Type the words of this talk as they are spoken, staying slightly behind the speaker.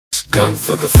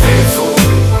Gunthor the Faithful,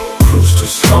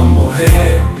 Chrust's humble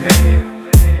head.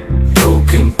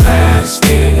 Broken past,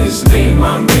 in his name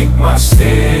I make my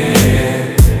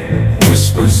stand.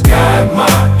 Whispers guide my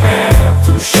path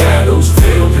through shadows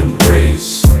veiled in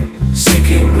grace,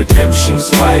 seeking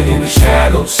redemption's light in the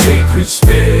shadowed sacred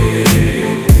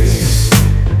space.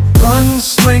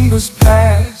 Gunslingers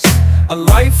past, a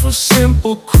life of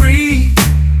simple creed,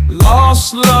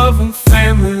 lost love and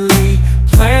family,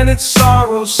 planted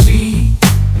sorrow seed.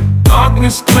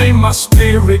 Darkness claimed my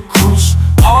spirit, Chrust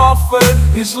offered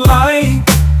his light.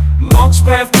 Monks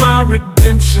path my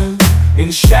redemption,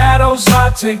 in shadows I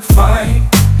take flight.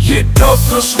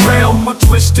 Yhidothrus realm, a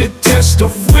twisted test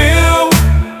of will.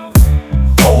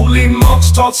 Holy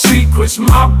monks taught secrets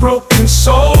my broken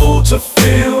soul to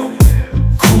fill.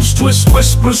 Chrust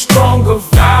whispers stronger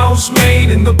vows made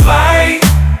in the blight.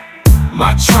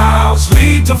 My trials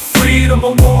lead to freedom,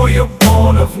 a warrior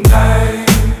born of night.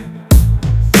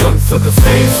 Gunthor the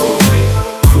Faithful,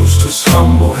 Chrust's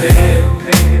humble head.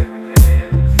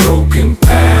 Broken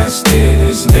past, in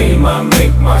his name I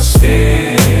make my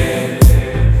stand.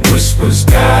 Whispers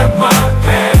guide my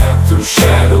path through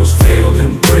shadows veiled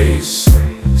in grace,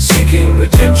 seeking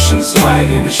redemption's light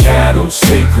in the shadowed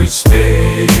sacred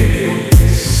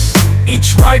space.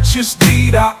 Each righteous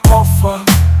deed I offer,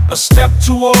 a step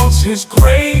towards his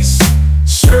grace,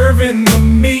 serving the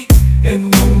meek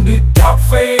and wounded, doubt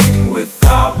fading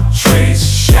without trace.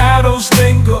 Shadows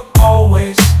linger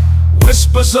always,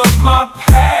 whispers of my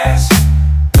past.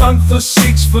 Gunthor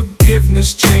seeks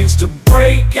forgiveness, chains to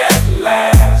break at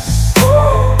last.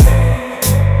 Oh.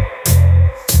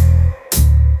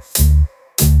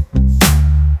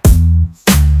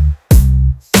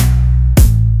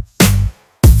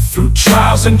 Through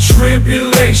trials and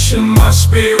tribulation, my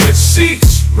spirit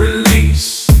seeks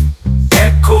release.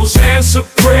 Echoes answer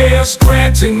prayers,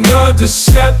 granting a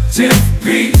deceptive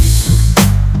peace.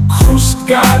 Chrust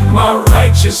guide my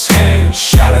righteous hand,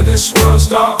 shatter this world's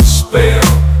dark spell.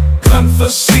 Gunthor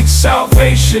seeks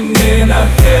salvation in a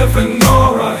heaven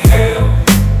or a hell.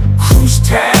 Chrust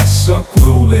tasks are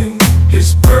grueling,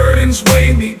 his burdens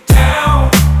weigh me down,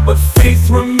 but faith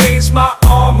remains my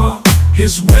armor,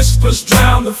 his whispers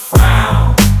drown the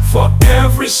frown. For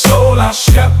every soul I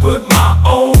shepherd, my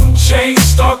own chains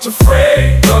start to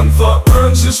fray. Gunthor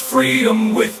earns his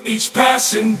freedom with each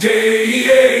passing day.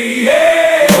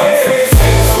 Gunthor the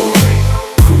Faithful,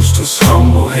 Chrust's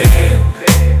humble head.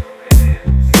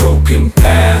 Broken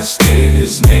past, in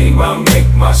his name I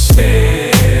make my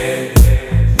stand.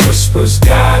 Whispers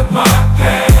guide my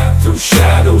path through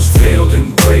shadows veiled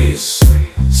in grace,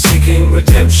 seeking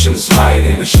redemption's light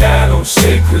in the shadow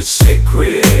sacred.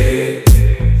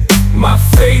 My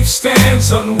faith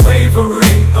stands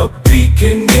unwavering, a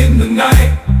beacon in the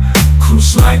night.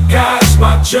 Chrust light guides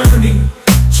my journey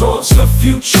towards the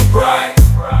future bright.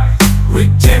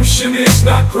 Redemption is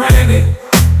not granted,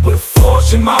 but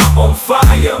forged in my own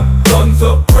fire.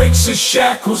 Gunthor breaks his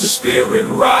shackles, the spirit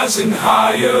rising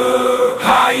higher,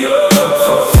 higher.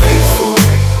 Gunthor faithful,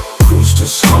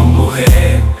 Chrust's humble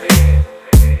head.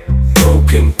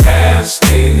 Broken past,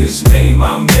 in his name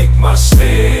I make my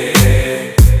stand.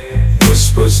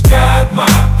 Whispers guide my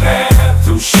path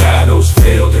through shadows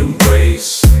veiled in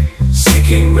grace,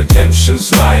 seeking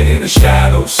redemption's light in a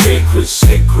shadow sacred.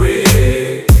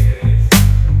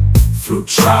 Through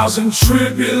trials and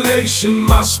tribulation,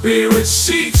 my spirit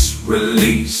seeks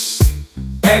release.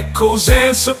 Echoes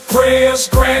answer prayers,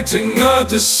 granting a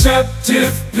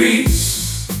deceptive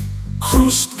peace.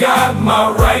 Chrust guide my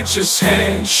righteous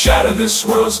hand, shatter this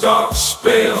world's dark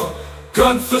spell.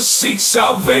 Gunthor seeks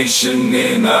salvation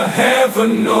in a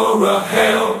heaven or a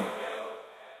hell.